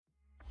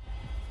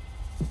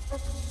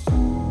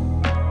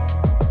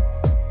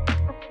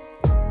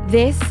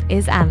This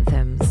is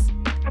Anthems.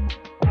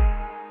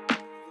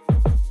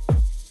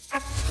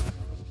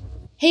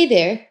 Hey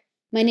there,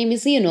 my name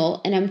is Leonor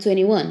and I'm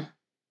 21.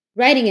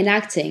 Writing and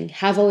acting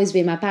have always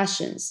been my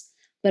passions,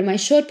 but my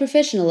short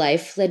professional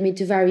life led me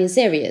to various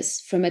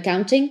areas, from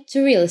accounting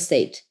to real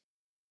estate.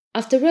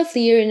 After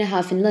roughly a year and a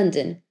half in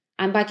London,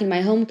 I'm back in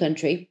my home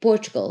country,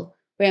 Portugal,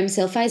 where I'm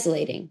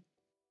self-isolating.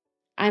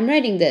 I'm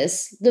writing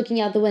this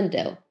looking out the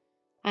window.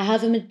 I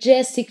have a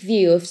majestic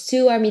view of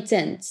two army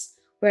tents,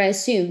 where I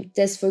assume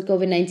tests for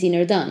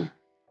COVID-19 are done,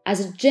 as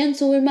a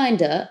gentle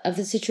reminder of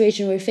the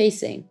situation we're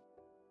facing.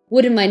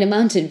 Wouldn't mind a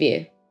mountain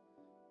view.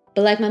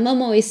 But like my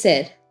mom always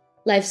said,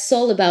 life's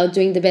all about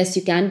doing the best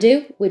you can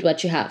do with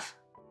what you have.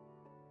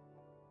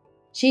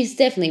 She's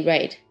definitely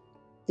right.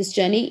 This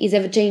journey is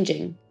ever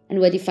changing, and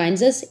what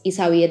defines us is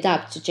how we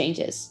adapt to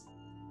changes.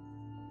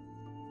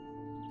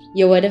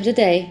 Your word of the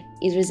day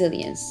is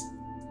resilience.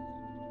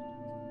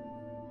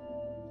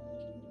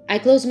 I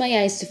close my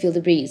eyes to feel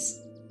the breeze.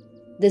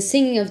 The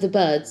singing of the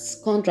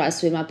birds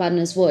contrasts with my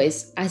partner's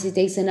voice as he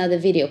takes another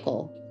video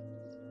call.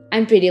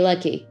 I'm pretty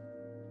lucky.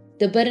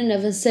 The burden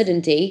of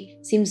uncertainty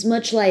seems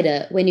much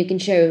lighter when you can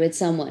share it with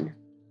someone.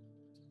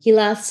 He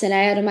laughs and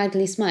I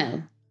automatically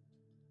smile.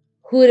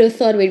 Who would have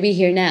thought we'd be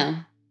here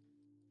now?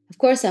 Of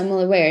course, I'm well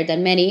aware that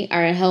many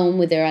are at home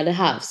with their other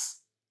halves.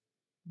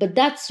 But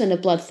that's when the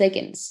plot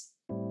thickens.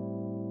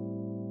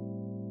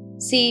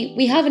 See,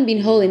 we haven't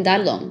been holding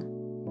that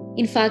long.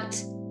 In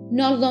fact,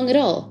 not long at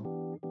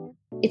all.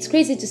 It's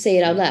crazy to say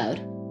it out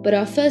loud, but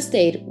our first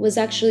date was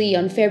actually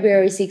on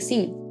February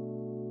 16th.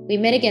 We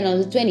met again on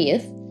the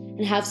 20th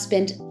and have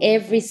spent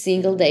every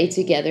single day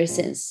together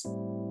since.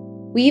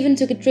 We even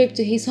took a trip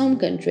to his home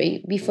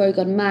country before it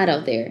got mad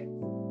out there.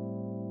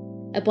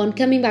 Upon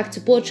coming back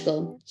to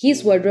Portugal,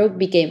 his wardrobe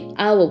became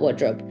our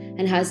wardrobe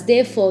and has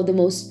therefore the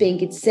most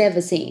pink it's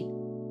ever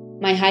seen.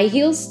 My high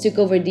heels took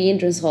over the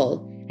entrance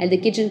hall, and the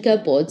kitchen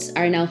cupboards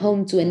are now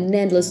home to an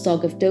endless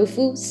stock of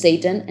tofu,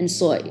 seitan, and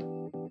soy.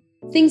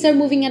 Things are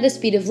moving at the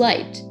speed of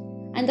light,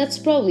 and that's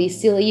probably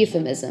still a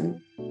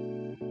euphemism.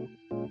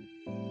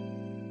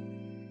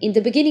 In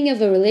the beginning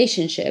of a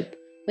relationship,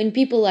 when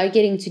people are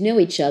getting to know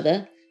each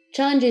other,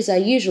 challenges are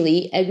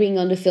usually agreeing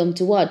on the film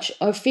to watch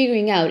or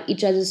figuring out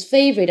each other's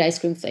favorite ice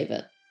cream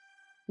flavor.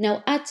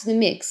 Now add to the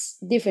mix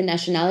different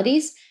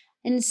nationalities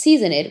and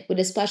season it with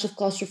a splash of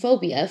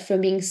claustrophobia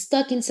from being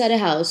stuck inside a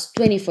house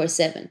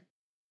 24/7.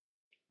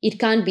 It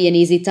can't be an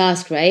easy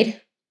task, right?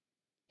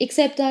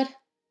 Except that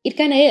it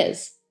kinda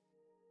is.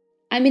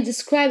 I'm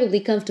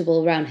indescribably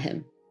comfortable around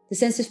him. The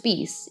sense of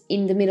peace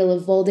in the middle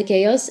of all the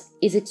chaos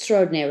is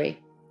extraordinary.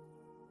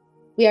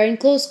 We are in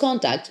close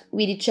contact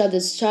with each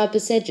other's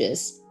sharpest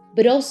edges,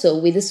 but also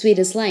with the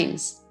sweetest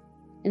lines,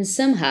 and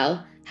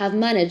somehow have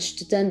managed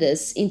to turn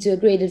this into a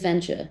great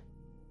adventure.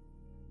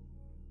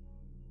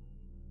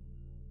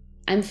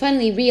 I'm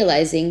finally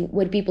realizing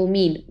what people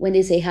mean when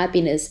they say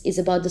happiness is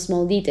about the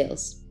small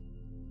details.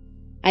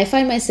 I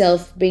find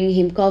myself bringing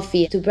him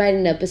coffee to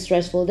brighten up a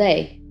stressful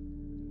day.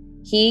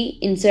 He,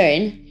 in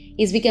turn,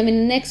 is becoming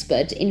an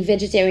expert in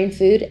vegetarian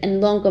food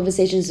and long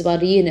conversations about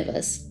the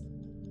universe.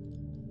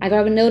 I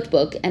grab a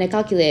notebook and a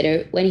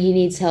calculator when he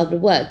needs help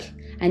at work,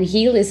 and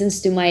he listens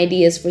to my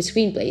ideas for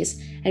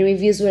screenplays and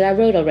reviews what I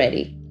wrote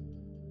already.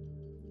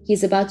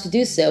 He's about to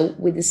do so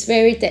with this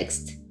very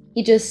text.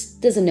 He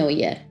just doesn't know it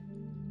yet.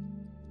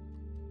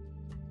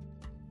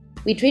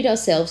 We treat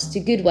ourselves to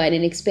good wine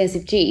and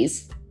expensive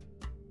cheese,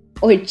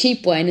 or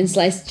cheap wine and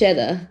sliced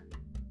cheddar.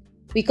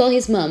 We call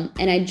his mum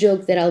and I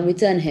joke that I'll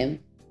return him.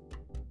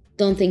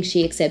 Don't think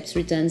she accepts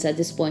returns at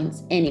this point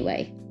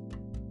anyway.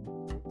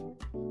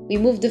 We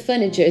move the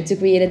furniture to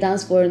create a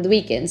dance floor on the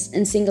weekends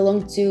and sing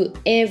along to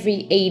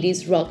every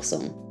 80s rock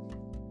song.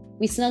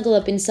 We snuggle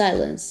up in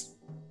silence.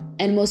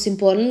 And most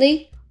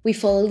importantly, we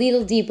fall a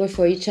little deeper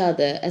for each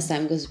other as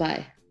time goes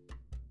by.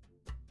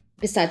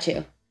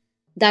 Pistachio.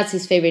 That's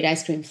his favorite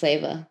ice cream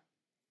flavor.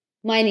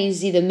 Mine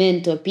is either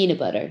mint or peanut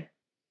butter.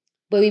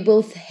 But we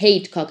both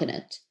hate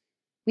coconut.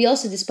 We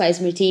also despise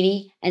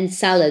martini and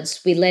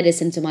salads with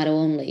lettuce and tomato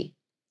only.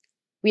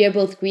 We are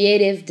both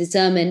creative,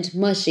 determined,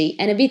 mushy,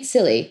 and a bit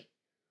silly.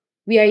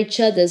 We are each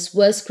other's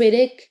worst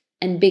critic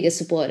and biggest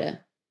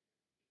supporter.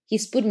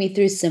 He's put me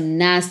through some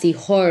nasty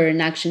horror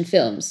and action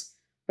films,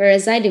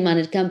 whereas I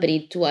demanded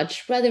company to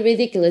watch rather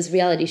ridiculous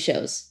reality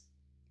shows.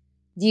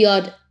 The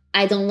odd,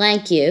 "I don't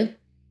like you,"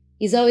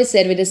 is always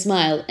said with a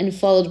smile and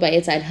followed by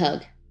a tight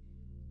hug.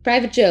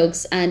 Private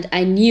jokes and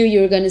 "I knew you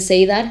were going to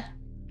say that"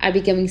 are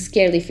becoming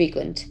scarcely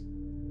frequent,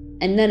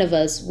 and none of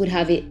us would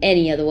have it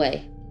any other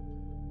way.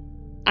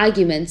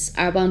 Arguments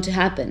are bound to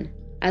happen,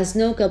 as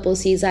no couple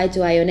sees eye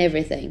to eye on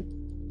everything.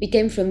 We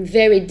came from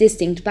very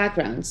distinct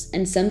backgrounds,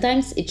 and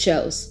sometimes it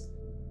shows.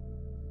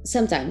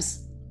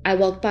 Sometimes I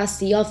walk past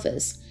the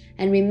office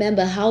and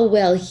remember how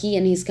well he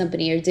and his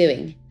company are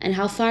doing, and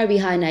how far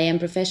behind I am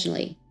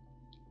professionally.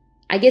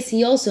 I guess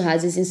he also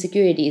has his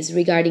insecurities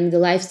regarding the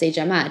life stage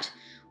I'm at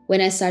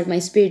when I start my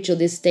spiritual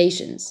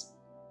dissertations.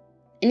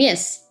 And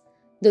yes,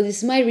 though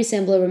this might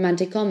resemble a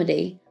romantic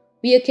comedy,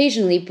 We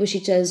occasionally push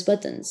each other's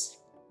buttons,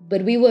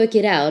 but we work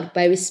it out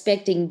by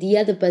respecting the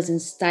other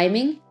person's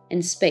timing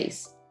and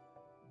space.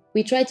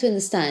 We try to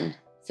understand,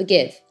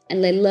 forgive,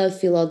 and let love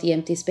fill all the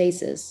empty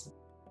spaces.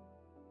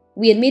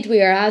 We admit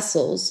we are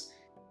assholes.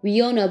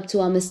 We own up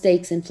to our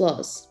mistakes and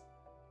flaws.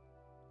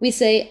 We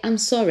say, I'm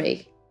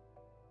sorry.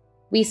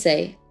 We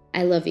say,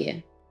 I love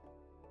you.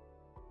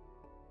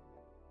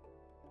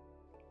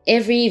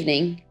 Every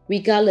evening,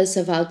 regardless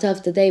of how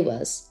tough the day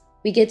was,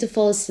 we get to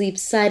fall asleep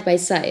side by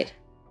side.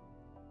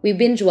 We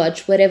binge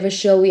watch whatever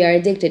show we are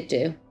addicted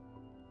to.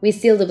 We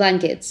steal the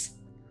blankets.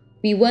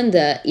 We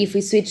wonder if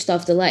we switched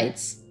off the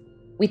lights.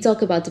 We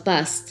talk about the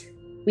past.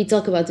 We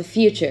talk about the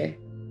future.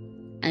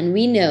 And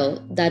we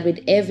know that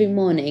with every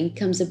morning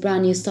comes a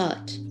brand new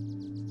start.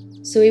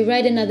 So we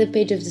write another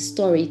page of the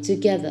story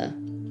together.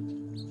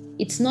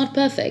 It's not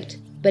perfect,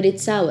 but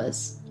it's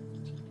ours.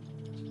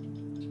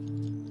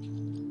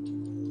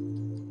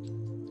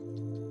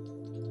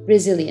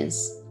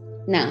 Resilience.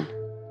 Noun.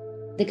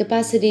 The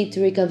capacity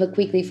to recover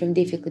quickly from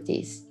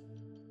difficulties.